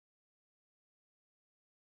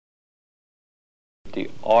The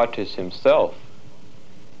artist himself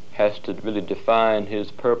has to really define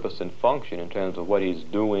his purpose and function in terms of what he's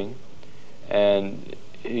doing, and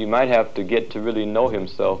he might have to get to really know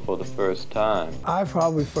himself for the first time. I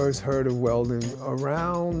probably first heard of Weldon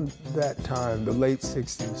around that time, the late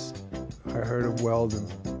 60s. I heard of Weldon.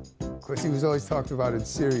 Of course, he was always talked about in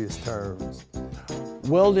serious terms.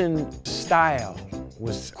 Weldon's style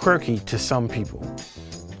was quirky to some people,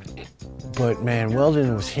 but man,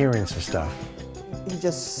 Weldon was hearing some stuff. He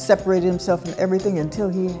just separated himself from everything until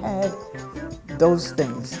he had those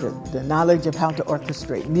things, the knowledge of how to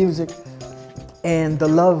orchestrate music and the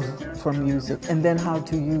love for music, and then how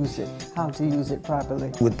to use it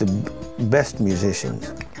properly. With the best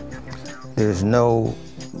musicians, there's no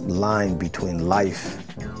line between life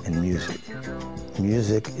and music.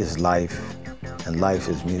 Music is life, and life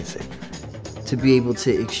is music. To be able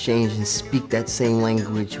to exchange and speak that same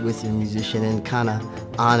language with your musician and kind of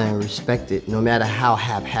honor and respect it, no matter how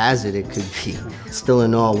haphazard it could be. Still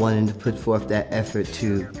in all, wanting to put forth that effort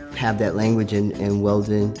to have that language, and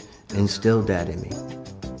Weldon instilled that in me.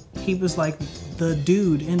 He was like the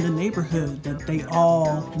dude in the neighborhood that they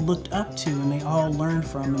all looked up to and they all learned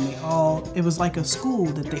from, and it was like a school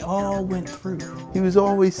that they all went through. He was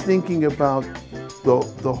always thinking about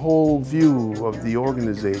the whole view of the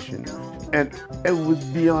organization, and it was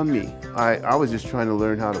beyond me. I was just trying to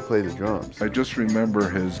learn how to play the drums. I just remember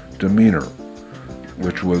his demeanor,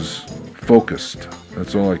 which was focused.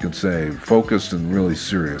 That's all I can say. Focused and really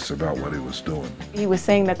serious about what he was doing. He was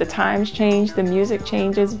saying that the times change, the music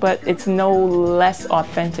changes, but it's no less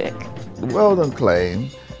authentic. Weldon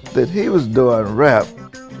claimed that he was doing rap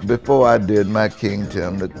before I did my King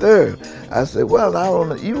Tim III. I said, well, I don't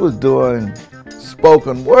know, you was doing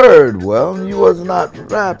spoken word, well, you was not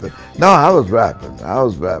rapping. No, I was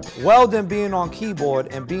rapping. Weldon being on keyboard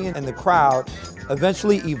and being in the crowd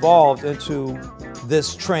eventually evolved into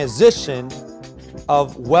this transition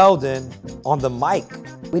of Weldon on the mic.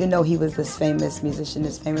 We didn't know he was this famous musician,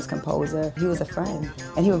 this famous composer. He was a friend,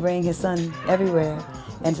 and he would bring his son everywhere.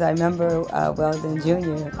 And so I remember Weldon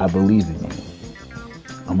Jr. I believe in you.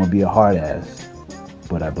 I'm gonna be a hard ass,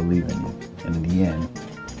 but I believe in you. And in the end,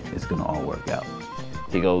 it's gonna all work out.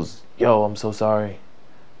 He goes, yo, I'm so sorry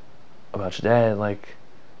about your dad. Like,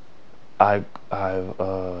 I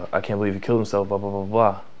can't believe he killed himself, blah, blah, blah,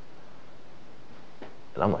 blah.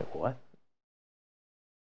 And I'm like, what?